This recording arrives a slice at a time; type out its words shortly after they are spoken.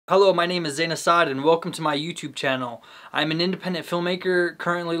Hello, my name is Zainthelion and welcome to my YouTube channel. I'm an independent filmmaker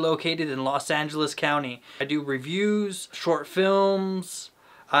currently located in Los Angeles County. I do reviews, short films,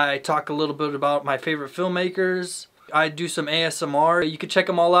 I talk a little bit about my favorite filmmakers, I do some ASMR. You can check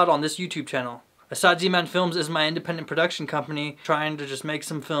them all out on this YouTube channel. AssadZman Films is my independent production company trying to just make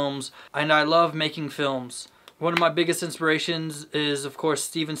some films, and I love making films. One of my biggest inspirations is, of course,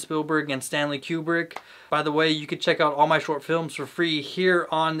 Steven Spielberg and Stanley Kubrick. By the way, you can check out all my short films for free here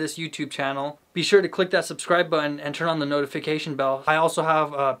on this YouTube channel. Be sure to click that subscribe button and turn on the notification bell. I also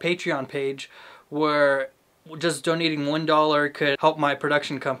have a Patreon page where just donating $1 could help my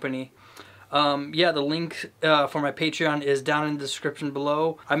production company. Yeah, the link for my Patreon is down in the description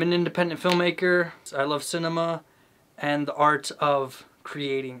below. I'm an independent filmmaker. I love cinema and the art of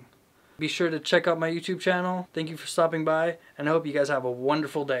creating. Be sure to check out my YouTube channel. Thank you for stopping by, and I hope you guys have a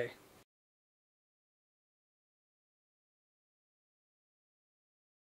wonderful day.